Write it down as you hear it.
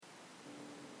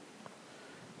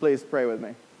Please pray with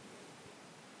me.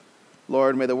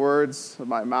 Lord, may the words of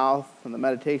my mouth and the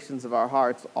meditations of our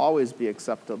hearts always be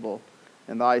acceptable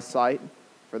in thy sight,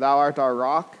 for thou art our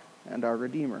rock and our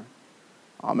Redeemer.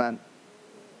 Amen.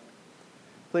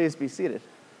 Please be seated.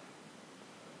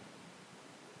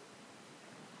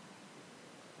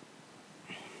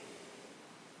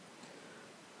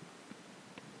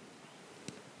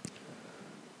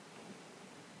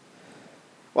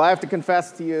 Well, I have to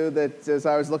confess to you that as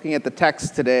I was looking at the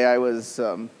text today, I was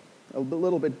a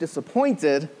little bit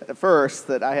disappointed at first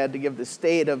that I had to give the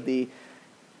state of the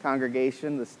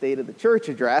congregation, the state of the church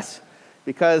address,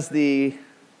 because the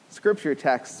scripture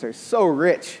texts are so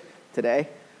rich today.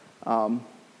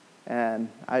 And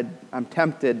I'm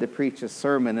tempted to preach a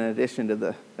sermon in addition to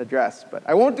the address, but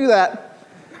I won't do that.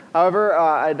 However,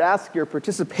 I'd ask your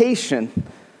participation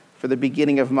for the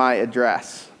beginning of my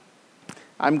address.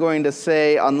 I'm going to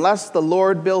say, unless the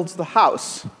Lord builds the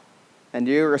house, and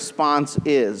your response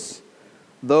is,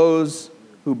 those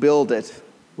who build it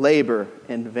labor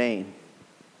in vain.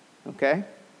 Okay?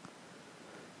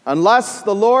 Unless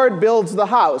the Lord builds the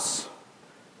house,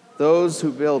 those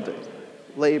who build it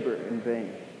labor in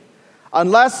vain.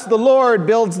 Unless the Lord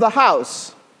builds the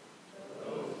house,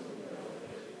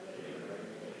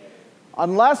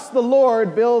 unless the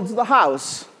Lord builds the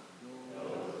house,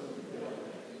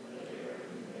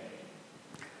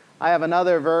 I have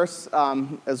another verse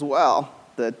as well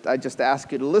that I just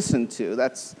ask you to listen to.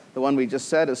 That's the one we just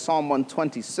said is Psalm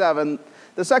 127.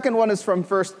 The second one is from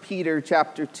 1 Peter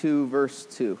chapter 2, verse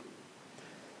 2.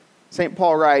 St.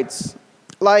 Paul writes,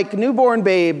 like newborn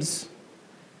babes,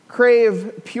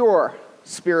 crave pure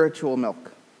spiritual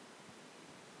milk,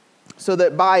 so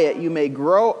that by it you may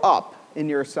grow up in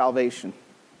your salvation,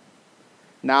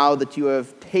 now that you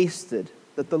have tasted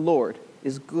that the Lord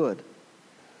is good.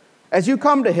 As you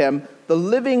come to him, the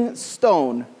living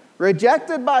stone,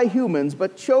 rejected by humans,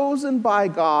 but chosen by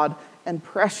God and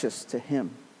precious to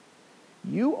him,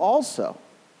 you also,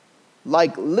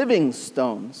 like living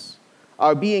stones,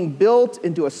 are being built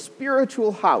into a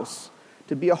spiritual house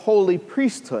to be a holy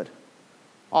priesthood,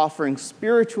 offering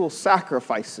spiritual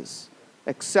sacrifices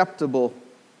acceptable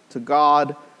to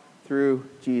God through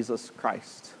Jesus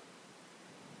Christ.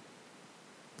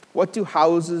 What do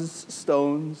houses,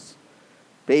 stones,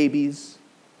 babies,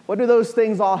 what do those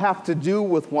things all have to do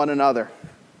with one another?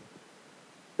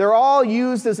 They're all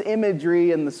used as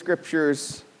imagery in the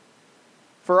scriptures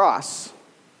for us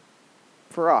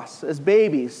as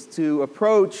babies to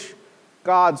approach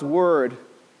God's word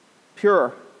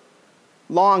pure,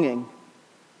 longing.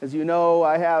 As you know,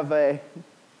 I have a,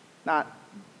 not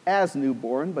as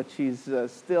newborn, but she's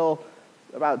still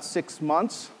about 6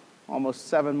 months, almost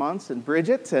 7 months, and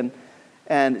Bridget,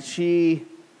 and she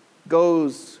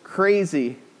goes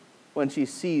crazy when she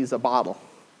sees a bottle.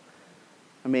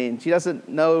 I mean, she doesn't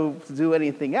know to do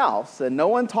anything else, and no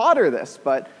one taught her this,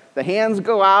 but the hands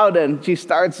go out, and she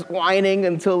starts whining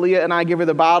until Leah and I give her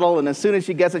the bottle, and as soon as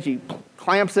she gets it, she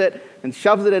clamps it and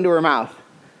shoves it into her mouth.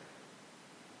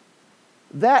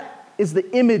 That is the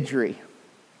imagery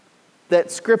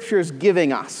that Scripture's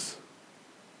giving us,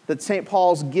 that St.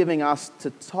 Paul's giving us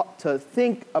to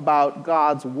think about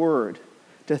God's Word,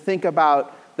 to think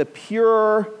about the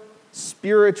pure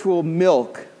spiritual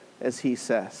milk, as he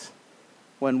says,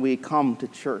 when we come to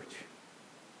church.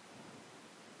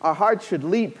 Our hearts should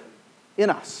leap in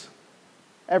us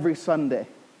every Sunday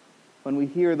when we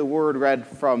hear the word read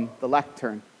from the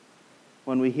lectern,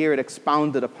 when we hear it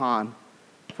expounded upon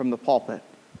from the pulpit.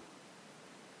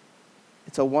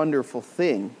 It's a wonderful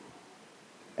thing.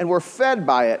 And we're fed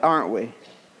by it, aren't we?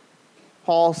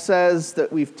 Paul says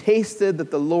that we've tasted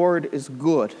that the Lord is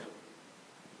good.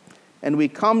 And we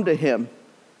come to him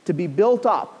to be built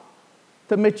up,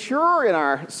 to mature in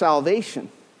our salvation.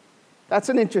 That's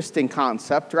an interesting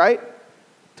concept, right?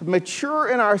 To mature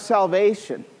in our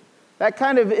salvation. That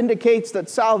kind of indicates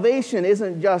that salvation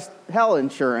isn't just hell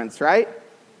insurance, right?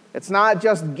 It's not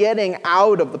just getting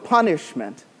out of the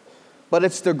punishment, but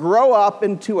it's to grow up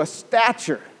into a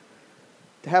stature,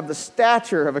 to have the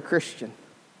stature of a Christian,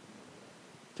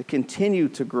 to continue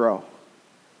to grow.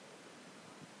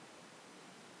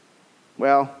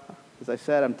 Well, as I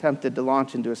said, I'm tempted to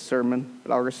launch into a sermon,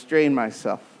 but I'll restrain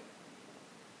myself.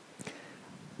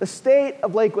 The state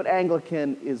of Lakewood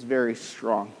Anglican is very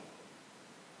strong.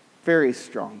 Very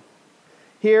strong.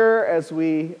 Here, as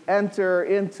we enter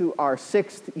into our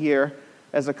 6th year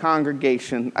as a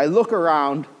congregation, I look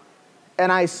around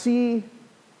and I see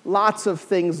lots of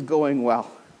things going well.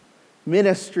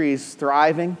 Ministries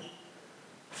thriving,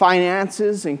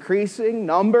 finances increasing,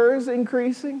 numbers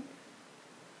increasing,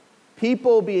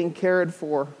 people being cared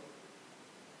for,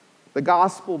 the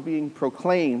gospel being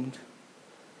proclaimed.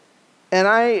 And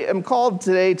I am called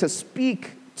today to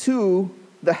speak to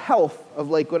the health of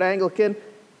Lakewood Anglican,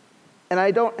 and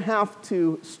I don't have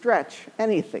to stretch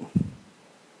anything.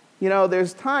 You know,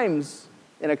 there's times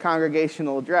in a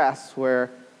congregational address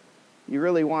where you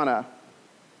really want to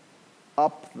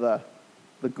up the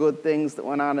good things that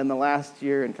went on in the last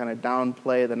year and kind of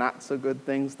downplay the not-so-good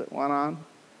things that went on.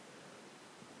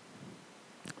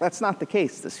 That's not the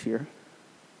case this year.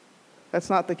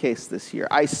 That's not the case this year.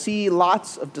 I see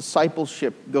lots of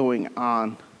discipleship going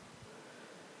on.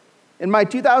 In my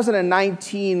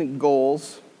 2019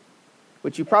 goals,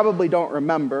 which you probably don't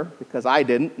remember because I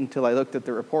didn't until I looked at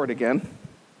the report again,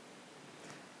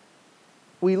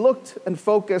 we looked and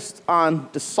focused on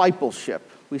discipleship.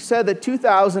 We said that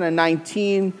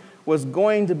 2019 was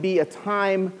going to be a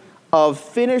time of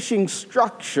finishing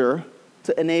structure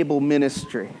to enable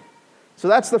ministry. So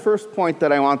that's the first point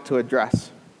that I want to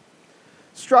address.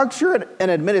 Structure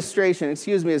and administration,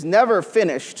 is never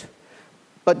finished,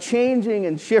 but changing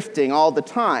and shifting all the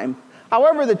time.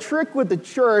 However, the trick with the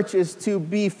church is to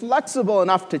be flexible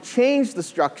enough to change the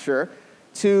structure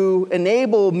to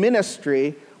enable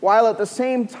ministry, while at the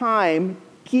same time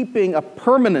keeping a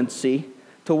permanency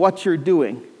to what you're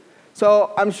doing.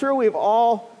 So I'm sure we've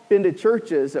all been to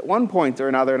churches at one point or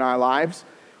another in our lives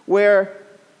where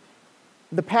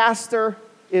the pastor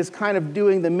is kind of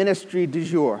doing the ministry du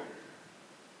jour,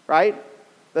 right?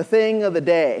 The thing of the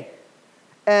day.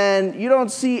 And you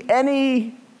don't see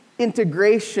any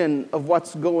integration of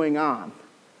what's going on,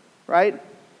 right?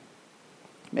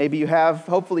 Maybe you have,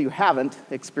 hopefully you haven't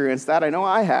experienced that. I know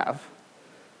I have.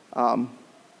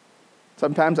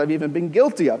 Sometimes I've even been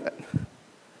guilty of it.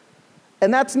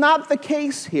 And that's not the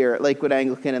case here at Lakewood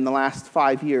Anglican in the last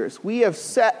 5 years. We have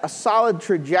set a solid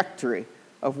trajectory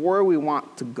of where we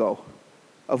want to go,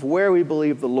 of where we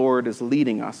believe the Lord is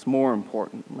leading us, more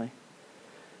importantly.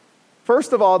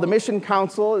 First of all, the Mission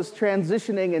Council is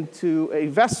transitioning into a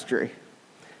vestry.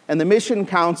 And the Mission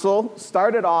Council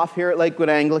started off here at Lakewood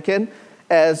Anglican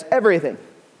as everything: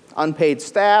 unpaid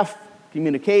staff,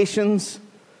 communications,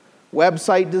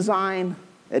 website design,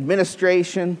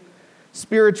 administration,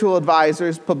 spiritual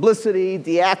advisors, publicity,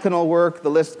 diaconal work, the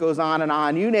list goes on and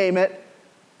on. You name it,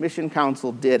 Mission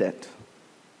Council did it.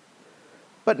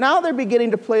 But now they're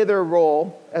beginning to play their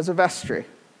role as a vestry,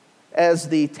 as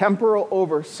the temporal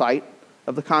oversight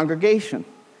of the congregation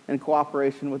in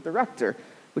cooperation with the rector,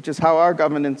 which is how our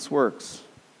governance works.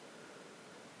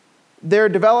 They're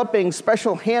developing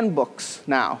special handbooks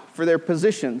now for their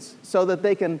positions so that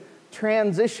they can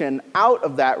transition out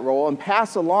of that role and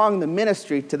pass along the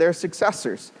ministry to their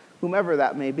successors, whomever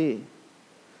that may be.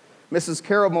 Mrs.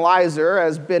 Carol Melizer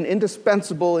has been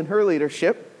indispensable in her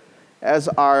leadership as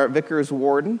our vicar's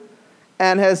warden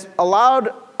and has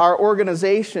allowed our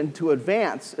organization to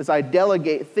advance as I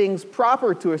delegate things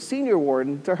proper to a senior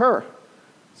warden to her.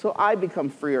 So I become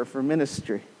freer for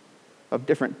ministry of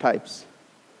different types.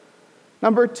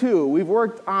 Number 2, we've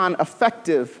worked on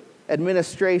effective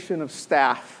administration of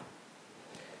staff.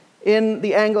 In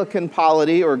the Anglican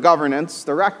polity or governance,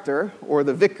 the rector, or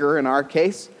the vicar in our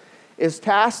case, is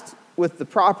tasked with the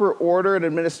proper order and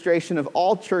administration of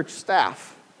all church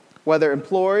staff, whether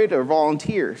employed or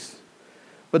volunteers.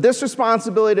 But this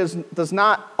responsibility does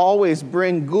not always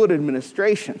bring good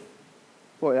administration.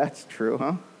 Boy, that's true,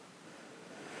 huh?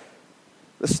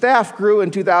 The staff grew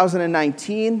in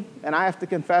 2019, and I have to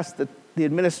confess that the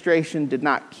administration did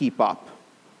not keep up,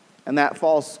 and that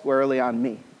falls squarely on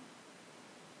me.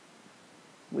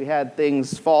 We had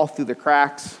things fall through the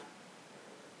cracks.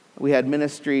 We had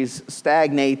ministries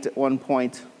stagnate at one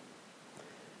point,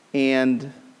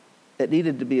 and it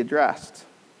needed to be addressed.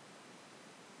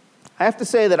 I have to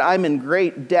say that I'm in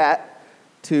great debt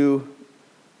to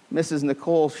Mrs.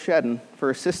 Nicole Shedden for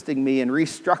assisting me in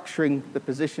restructuring the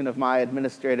position of my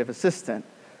administrative assistant.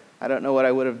 I don't know what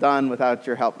I would have done without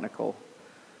your help, Nicole.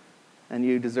 And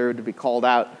you deserve to be called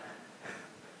out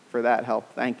for that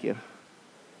help. Thank you.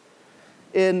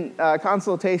 In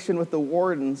consultation with the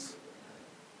wardens,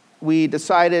 we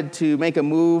decided to make a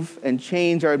move and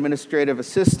change our administrative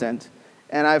assistant.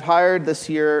 And I've hired this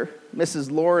year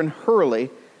Mrs. Lauren Hurley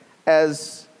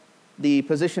as the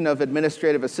position of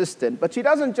administrative assistant. But she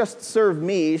doesn't just serve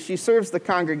me, she serves the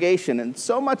congregation. And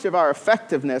so much of our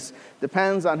effectiveness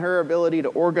depends on her ability to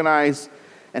organize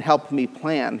and help me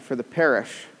plan for the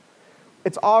parish.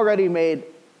 It's already made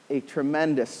a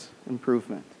tremendous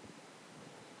improvement.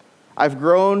 I've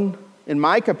grown in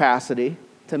my capacity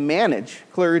to manage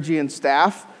clergy and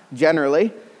staff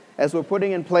generally, as we're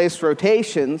putting in place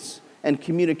rotations and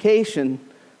communication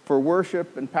for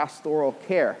worship and pastoral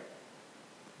care.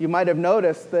 You might have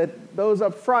noticed that those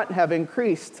up front have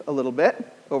increased a little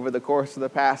bit over the course of the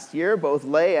past year, both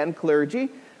lay and clergy.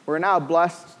 We're now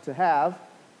blessed to have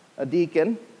a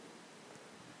deacon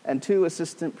and 2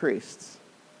 assistant priests.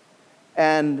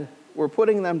 And we're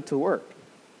putting them to work.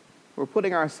 We're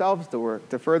putting ourselves to work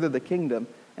to further the kingdom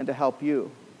and to help you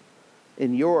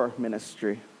in your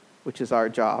ministry, which is our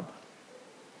job.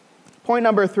 Point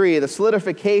number 3, the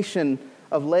solidification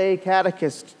of lay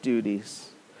catechist duties.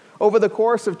 Over the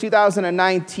course of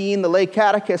 2019, the lay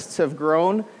catechists have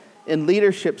grown in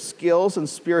leadership skills and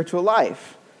spiritual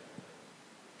life.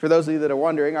 For those of you that are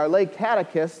wondering, our lay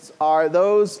catechists are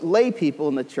those lay people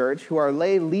in the church who are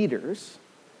lay leaders,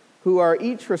 who are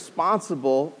each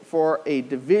responsible for a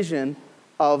division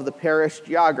of the parish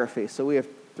geography. So we have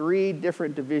 3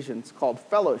 different divisions called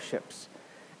fellowships,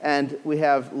 and we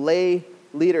have lay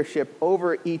leadership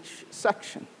over each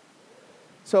section.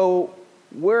 So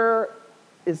where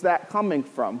is that coming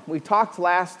from? We talked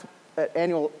at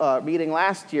annual meeting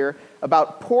last year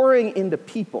about pouring into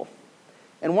people.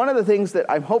 And one of the things that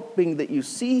I'm hoping that you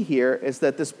see here is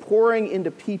that this pouring into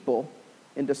people,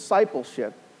 in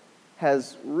discipleship,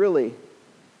 has really,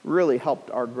 really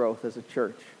helped our growth as a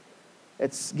church.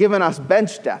 It's given us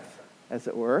bench depth, as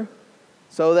it were,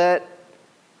 so that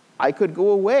I could go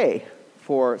away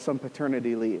for some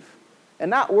paternity leave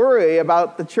and not worry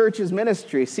about the church's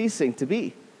ministry ceasing to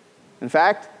be. In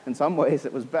fact, in some ways,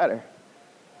 it was better.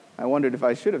 I wondered if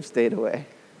I should have stayed away.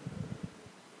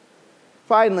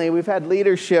 Finally, we've had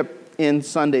leadership in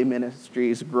Sunday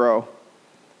ministries grow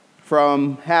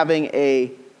from having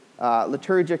a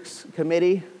liturgics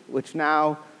committee, which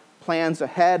now plans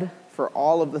ahead for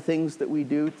all of the things that we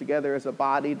do together as a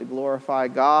body to glorify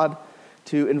God,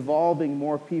 to involving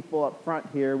more people up front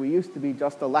here. We used to be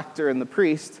just a lector and the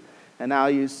priest, and now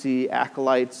you see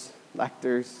acolytes,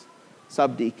 lectors,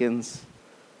 subdeacons,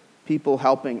 people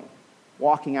helping,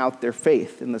 walking out their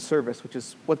faith in the service, which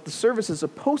is what the service is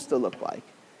supposed to look like.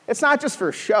 It's not just for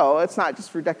show, it's not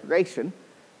just for decoration,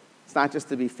 it's not just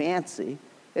to be fancy.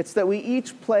 It's that we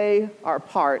each play our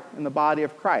part in the body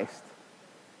of Christ.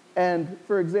 And,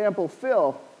 for example,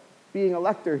 Phil, being a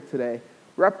lector today,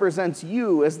 represents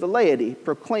you as the laity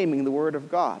proclaiming the Word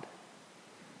of God.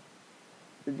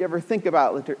 Did you ever think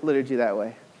about liturgy that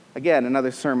way? Again,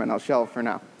 another sermon I'll shelve for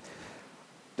now.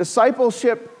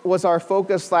 Discipleship was our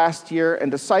focus last year,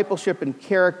 and discipleship and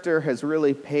character has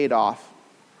really paid off.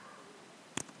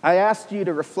 I asked you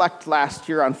to reflect last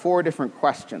year on 4 different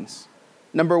questions.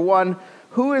 Number 1,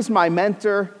 who is my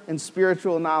mentor in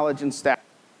spiritual knowledge and stature?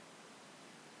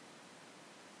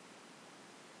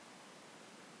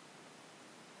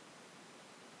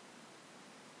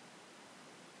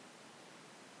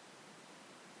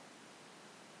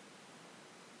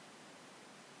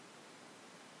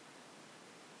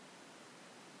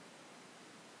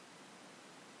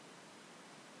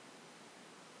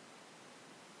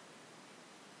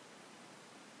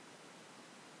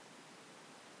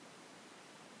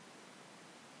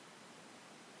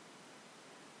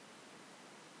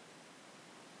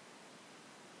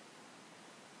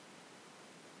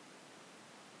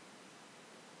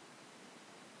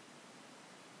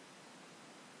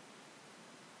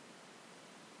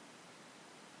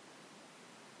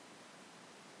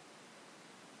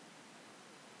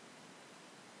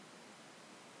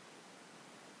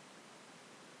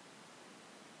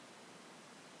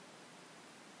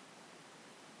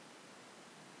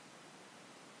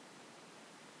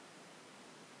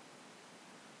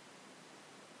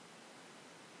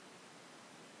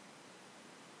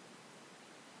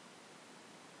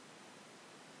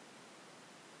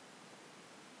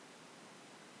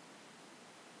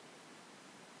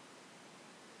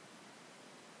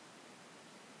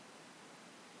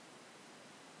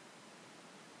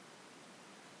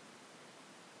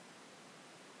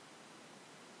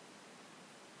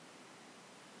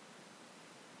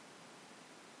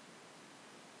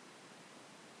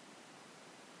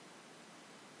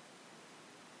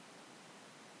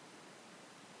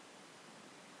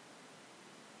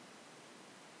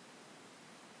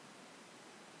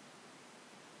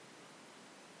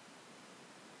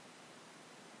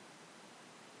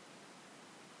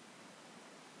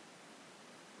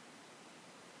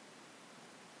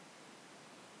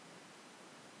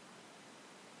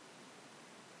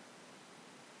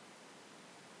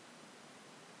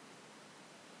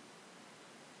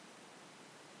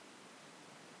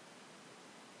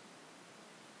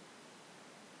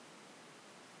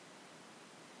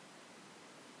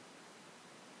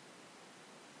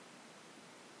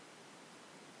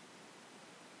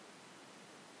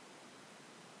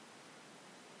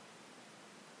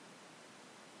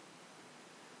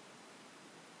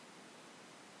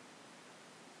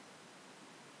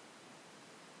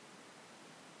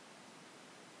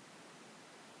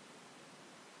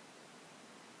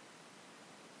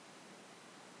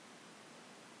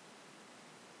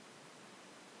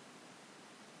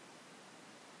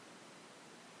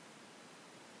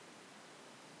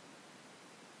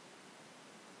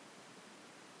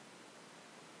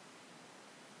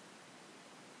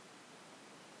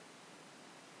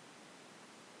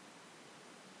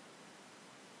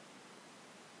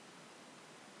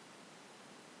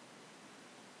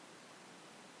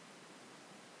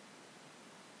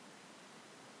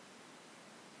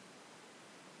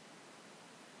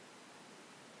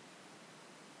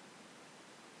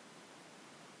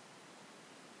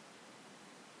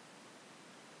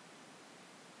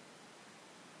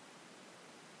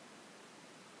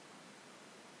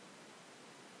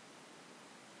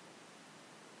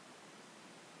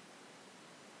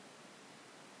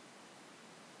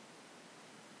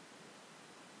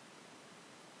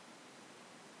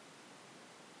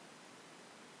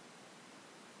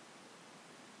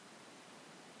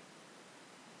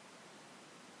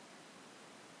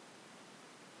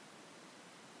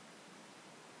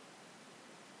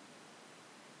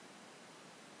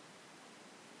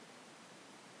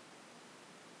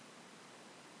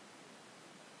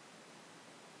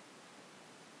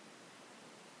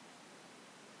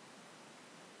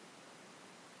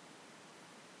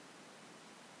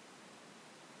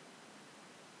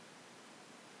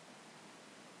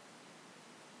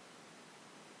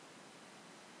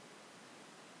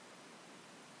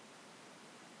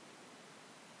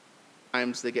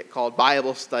 Sometimes they get called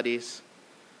Bible studies.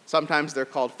 Sometimes they're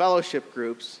called fellowship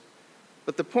groups.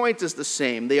 But the point is the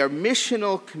same. They are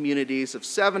missional communities of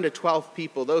 7 to 12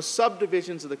 people, those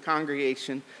subdivisions of the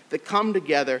congregation that come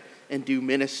together and do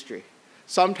ministry.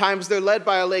 Sometimes they're led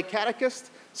by a lay catechist.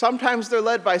 Sometimes they're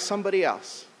led by somebody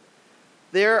else.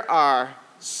 There are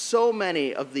so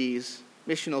many of these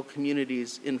missional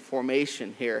communities in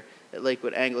formation here at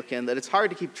Lakewood Anglican that it's hard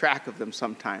to keep track of them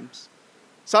sometimes.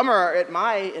 Some are at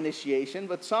my initiation,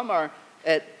 but some are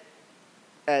at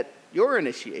your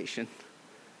initiation.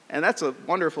 And that's a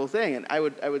wonderful thing. And I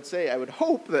would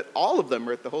hope that all of them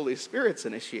are at the Holy Spirit's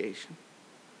initiation.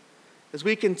 As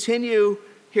we continue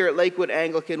here at Lakewood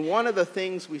Anglican, one of the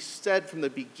things we said from the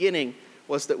beginning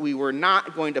was that we were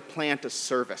not going to plant a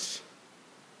service.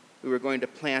 We were going to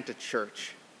plant a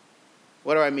church.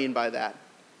 What do I mean by that?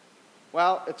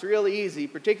 Well, it's really easy,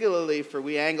 particularly for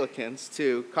we Anglicans,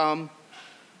 to come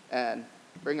and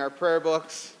bring our prayer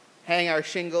books, hang our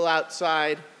shingle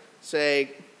outside,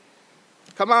 say,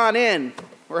 "Come on in,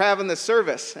 we're having this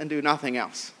service," and do nothing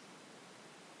else.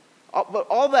 But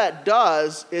all that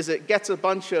does is it gets a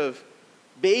bunch of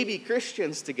baby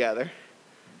Christians together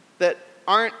that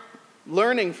aren't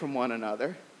learning from one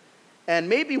another and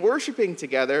maybe worshiping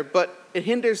together, but it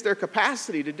hinders their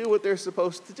capacity to do what they're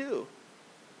supposed to do.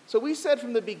 So we said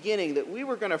from the beginning that we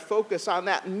were going to focus on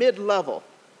that mid-level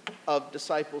of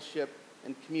discipleship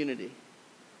and community.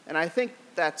 And I think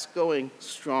that's going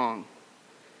strong.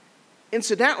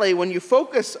 Incidentally, when you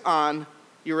focus on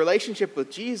your relationship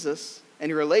with Jesus and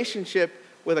your relationship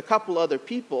with a couple other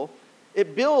people,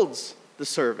 it builds the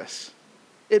service.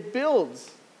 It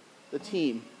builds the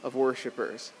team of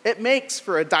worshipers. It makes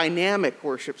for a dynamic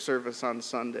worship service on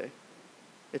Sunday.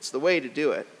 It's the way to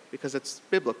do it because it's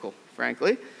biblical,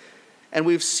 frankly. And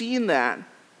we've seen that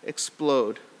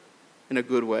explode in a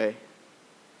good way.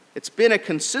 It's been a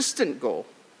consistent goal.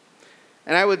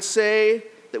 And I would say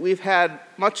that we've had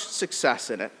much success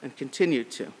in it and continue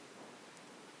to.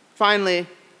 Finally,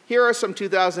 here are some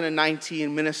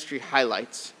 2019 ministry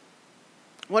highlights.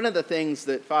 One of the things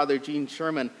that Father Gene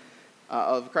Sherman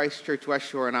of Christ Church West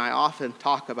Shore and I often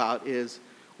talk about is,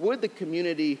 would the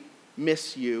community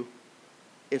miss you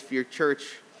if your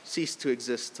church ceased to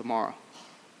exist tomorrow?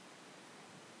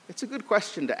 It's a good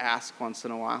question to ask once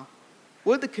in a while.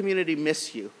 Would the community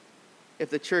miss you if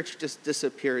the church just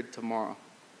disappeared tomorrow?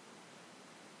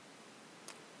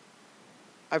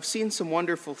 I've seen some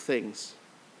wonderful things.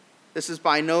 This is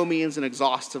by no means an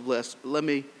exhaustive list, but let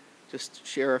me just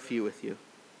share a few with you.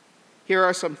 Here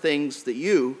are some things that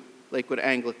you, Lakewood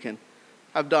Anglican,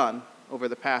 have done over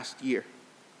the past year.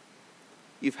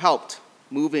 You've helped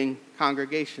moving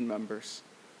congregation members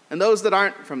and those that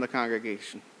aren't from the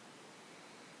congregation.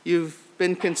 You've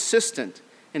been consistent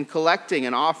in collecting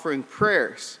and offering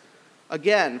prayers,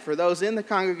 again, for those in the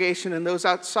congregation and those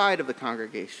outside of the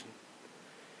congregation.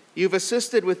 You've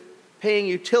assisted with paying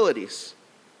utilities,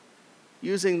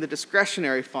 using the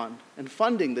discretionary fund and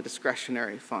funding the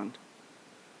discretionary fund.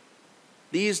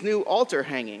 These new altar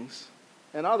hangings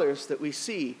and others that we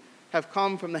see have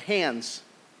come from the hands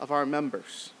of our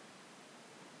members.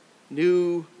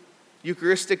 New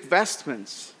Eucharistic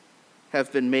vestments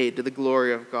have been made to the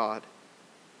glory of God.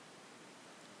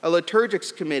 A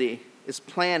liturgics committee is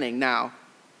planning now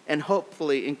and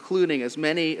hopefully including as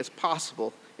many as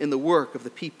possible in the work of the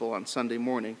people on Sunday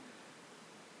morning.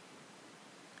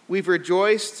 We've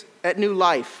rejoiced at new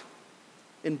life,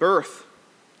 in birth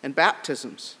and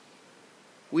baptisms.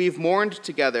 We've mourned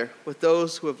together with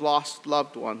those who have lost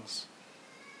loved ones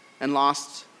and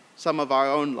lost some of our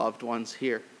own loved ones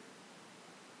here.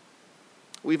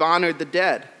 We've honored the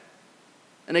dead.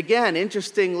 And again,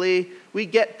 interestingly, we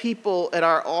get people at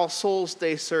our All Souls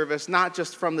Day service, not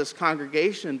just from this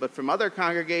congregation, but from other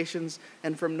congregations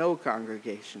and from no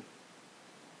congregation.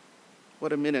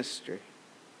 What a ministry.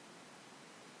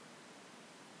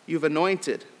 You've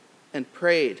anointed and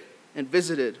prayed and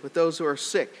visited with those who are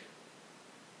sick.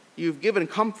 You've given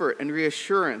comfort and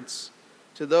reassurance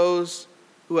to those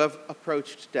who have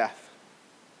approached death.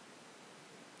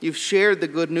 You've shared the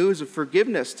good news of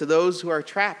forgiveness to those who are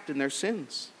trapped in their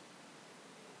sins.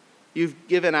 You've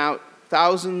given out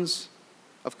thousands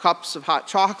of cups of hot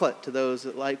chocolate to those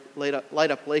that light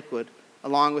up Lakewood,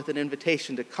 along with an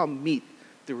invitation to come meet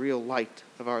the real light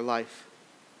of our life.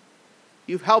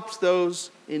 You've helped those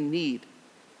in need,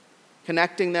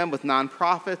 connecting them with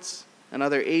nonprofits and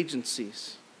other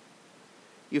agencies.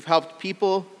 You've helped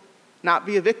people not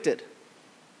be evicted,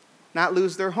 not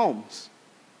lose their homes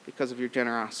because of your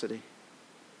generosity.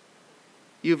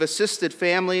 You've assisted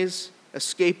families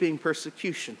escaping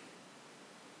persecution.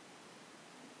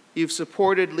 You've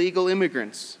supported legal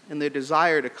immigrants in their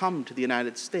desire to come to the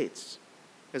United States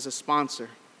as a sponsor.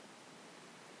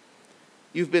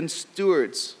 You've been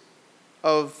stewards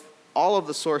of all of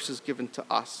the sources given to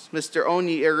us. Mr.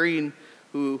 Onyi Erin,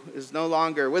 who is no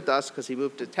longer with us because he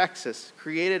moved to Texas,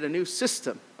 created a new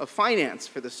system of finance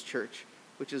for this church,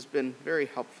 which has been very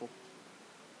helpful.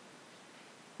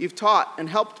 You've taught and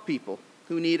helped people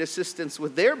who need assistance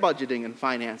with their budgeting and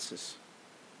finances.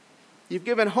 You've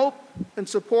given hope and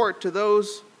support to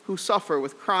those who suffer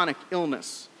with chronic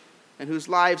illness and whose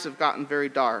lives have gotten very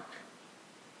dark.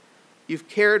 You've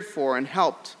cared for and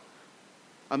helped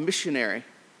a missionary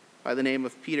by the name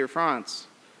of Peter Franz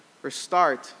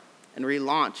restart and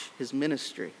relaunch his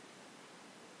ministry.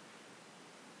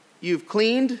 You've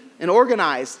cleaned and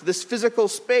organized this physical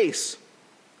space,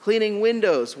 cleaning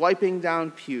windows, wiping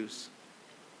down pews.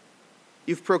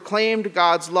 You've proclaimed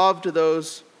God's love to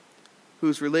those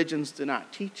whose religions do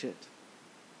not teach it.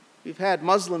 We've had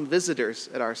Muslim visitors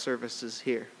at our services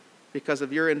here because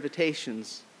of your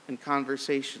invitations and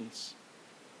conversations.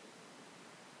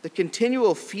 The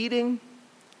continual feeding,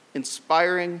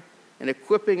 inspiring, and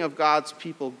equipping of God's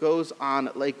people goes on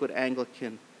at Lakewood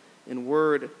Anglican in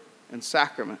word and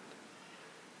sacrament.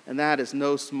 And that is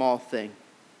no small thing.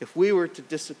 If we were to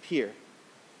disappear,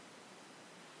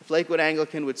 if Lakewood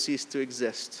Anglican would cease to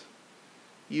exist,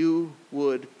 you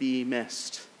would be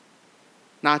missed,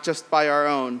 not just by our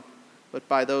own, but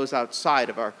by those outside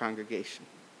of our congregation.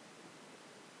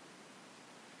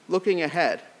 Looking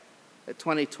ahead at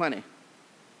 2020,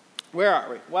 where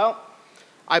are we? Well,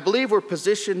 I believe we're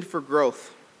positioned for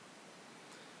growth.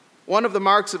 One of the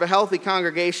marks of a healthy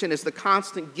congregation is the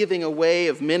constant giving away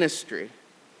of ministry.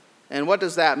 And what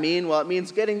does that mean? Well, it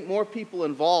means getting more people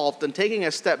involved and taking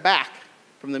a step back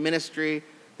from the ministry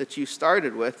that you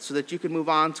started with so that you can move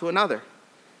on to another.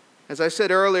 As I said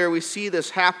earlier, we see this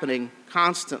happening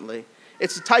constantly.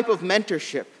 It's a type of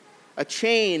mentorship, a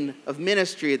chain of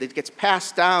ministry that gets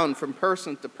passed down from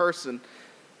person to person.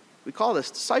 We call this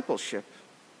discipleship.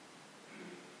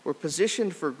 We're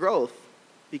positioned for growth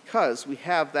because we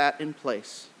have that in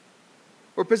place.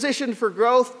 We're positioned for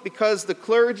growth because the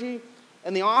clergy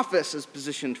and the office is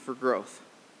positioned for growth.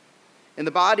 In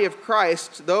the body of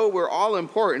Christ, though we're all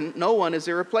important, no one is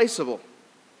irreplaceable.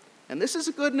 And this is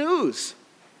good news.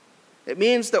 It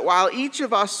means that while each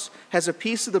of us has a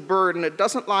piece of the burden, it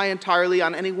doesn't lie entirely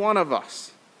on any one of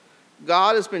us.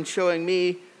 God has been showing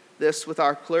me this with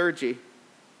our clergy,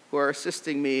 who are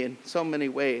assisting me in so many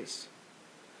ways.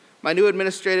 My new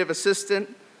administrative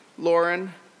assistant,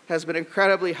 Lauren, has been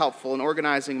incredibly helpful in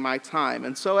organizing my time.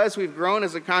 And so as we've grown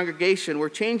as a congregation, we're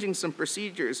changing some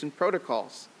procedures and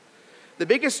protocols. The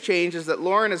biggest change is that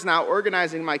Lauren is now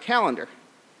organizing my calendar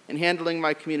and handling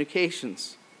my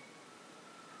communications.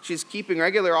 She's keeping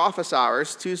regular office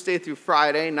hours, Tuesday through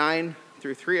Friday, 9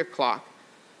 through 3 o'clock.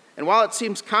 And while it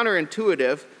seems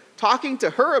counterintuitive, talking to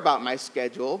her about my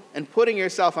schedule and putting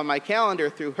yourself on my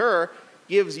calendar through her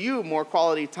gives you more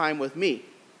quality time with me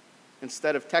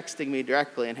instead of texting me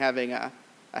directly and having a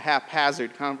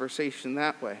haphazard conversation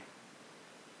that way.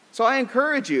 So I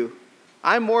encourage you,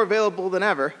 I'm more available than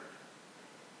ever.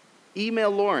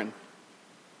 Email Lauren,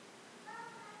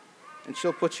 and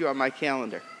she'll put you on my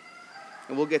calendar,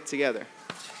 and we'll get together.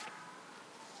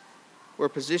 We're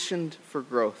positioned for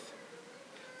growth.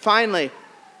 Finally,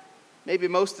 maybe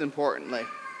most importantly,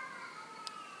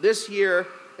 this year,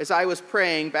 as I was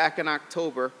praying back in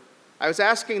October, I was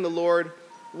asking the Lord,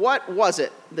 what was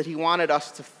it that he wanted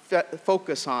us to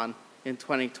focus on in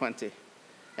 2020?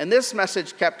 And this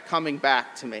message kept coming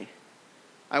back to me.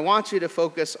 I want you to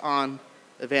focus on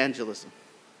evangelism.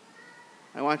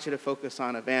 I want you to focus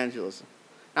on evangelism.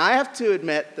 Now, I have to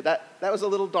admit that was a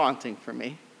little daunting for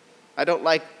me. I don't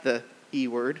like the E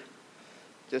word.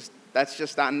 That's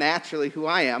just not naturally who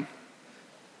I am.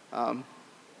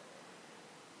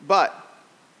 But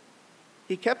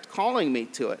he kept calling me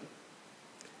to it.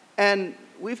 And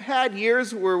we've had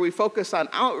years where we focus on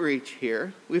outreach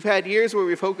here. We've had years where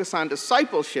we focus on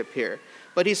discipleship here.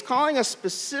 But he's calling us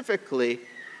specifically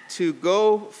to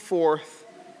go forth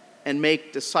and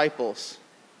make disciples,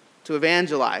 to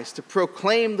evangelize, to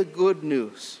proclaim the good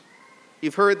news.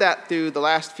 You've heard that through the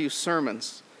last few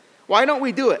sermons. Why don't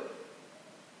we do it?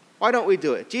 Why don't we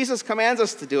do it? Jesus commands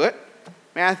us to do it.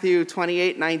 Matthew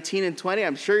 28, 19 and 20,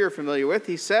 I'm sure you're familiar with.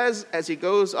 He says, as he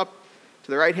goes up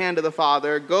to the right hand of the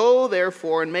Father, "Go,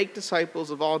 therefore, and make disciples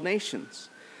of all nations,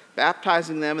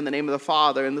 baptizing them in the name of the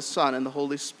Father, and the Son, and the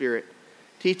Holy Spirit,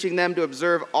 teaching them to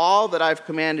observe all that I've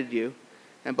commanded you.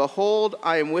 And behold,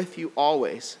 I am with you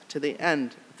always, to the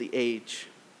end of the age."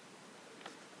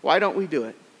 Why don't we do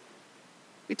it?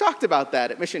 We talked about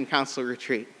that at Mission Council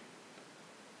Retreat.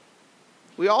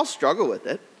 We all struggle with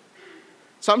it.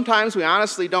 Sometimes we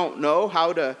honestly don't know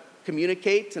how to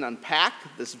communicate and unpack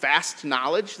this vast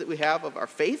knowledge that we have of our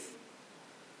faith.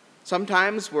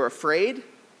 Sometimes we're afraid.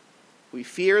 We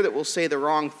fear that we'll say the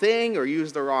wrong thing or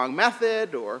use the wrong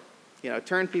method or,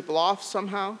 turn people off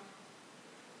somehow.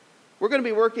 We're going to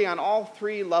be working on all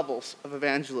three levels of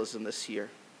evangelism this year.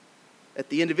 At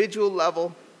the individual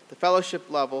level, the fellowship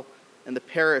level, and the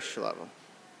parish level.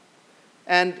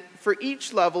 And for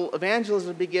each level,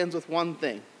 evangelism begins with one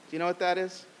thing. Do you know what that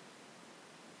is?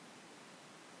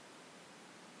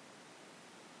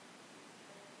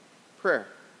 Prayer.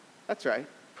 That's right,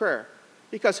 prayer.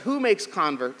 Because who makes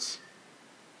converts?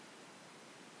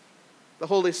 The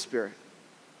Holy Spirit.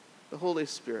 The Holy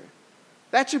Spirit.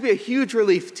 That should be a huge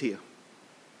relief to you.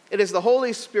 It is the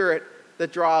Holy Spirit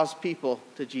that draws people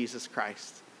to Jesus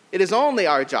Christ. It is only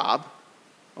our job,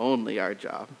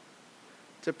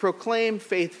 to proclaim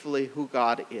faithfully who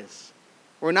God is.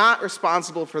 We're not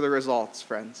responsible for the results,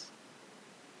 friends.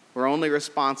 We're only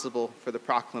responsible for the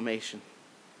proclamation.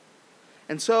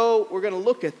 And so we're going to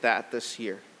look at that this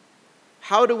year.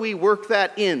 How do we work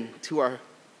that into our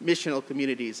missional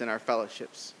communities and our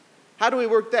fellowships? How do we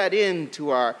work that into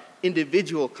our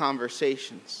individual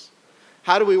conversations?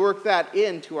 How do we work that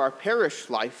into our parish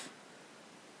life?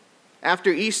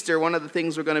 After Easter, one of the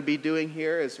things we're going to be doing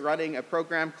here is running a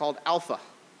program called Alpha.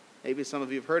 Maybe some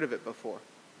of you have heard of it before.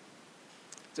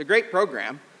 It's a great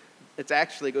program. It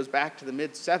actually goes back to the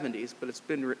mid-'70s, but it's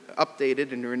been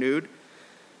updated and renewed.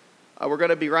 We're going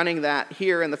to be running that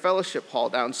here in the fellowship hall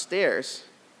downstairs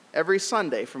every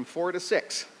Sunday from 4 to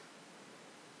 6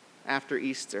 after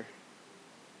Easter.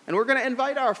 And we're going to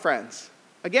invite our friends.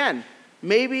 Again,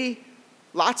 maybe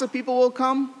lots of people will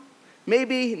come.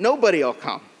 Maybe nobody will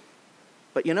come.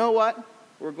 But you know what?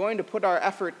 We're going to put our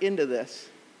effort into this,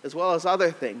 as well as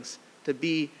other things, to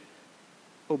be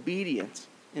obedient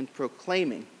in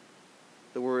proclaiming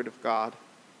the Word of God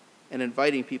and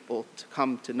inviting people to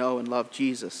come to know and love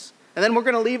Jesus. And then we're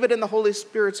going to leave it in the Holy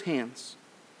Spirit's hands.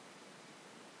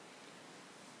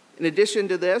 In addition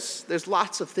to this, there's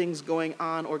lots of things going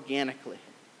on organically.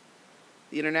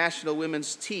 The International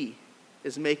Women's Tea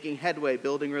is making headway,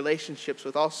 building relationships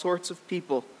with all sorts of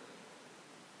people.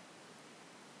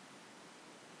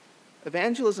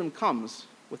 Evangelism comes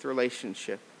with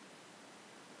relationship,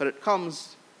 but it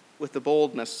comes with the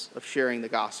boldness of sharing the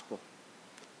gospel.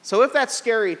 So if that's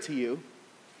scary to you,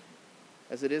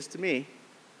 as it is to me,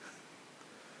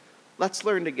 let's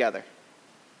learn together.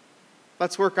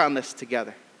 Let's work on this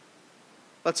together.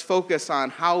 Let's focus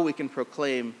on how we can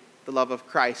proclaim the love of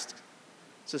Christ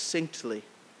succinctly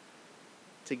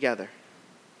together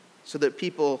so that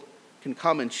people can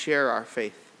come and share our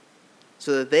faith,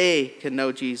 so that they can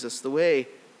know Jesus the way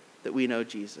that we know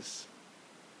Jesus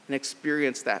and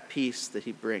experience that peace that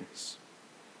he brings.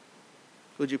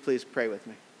 Would you please pray with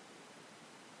me?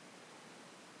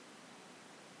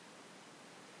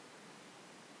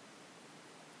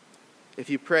 If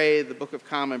you pray the Book of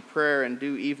Common Prayer and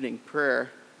do evening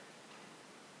prayer,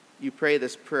 you pray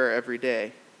this prayer every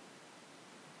day.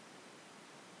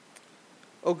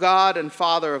 O God and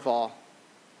Father of all,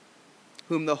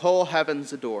 whom the whole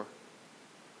heavens adore,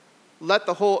 let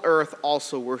the whole earth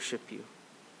also worship you.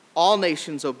 All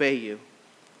nations obey you.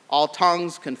 All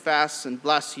tongues confess and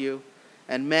bless you,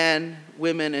 and men,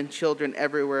 women, and children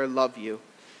everywhere love you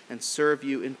and serve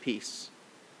you in peace.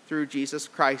 Through Jesus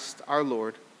Christ our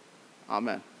Lord.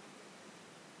 Amen.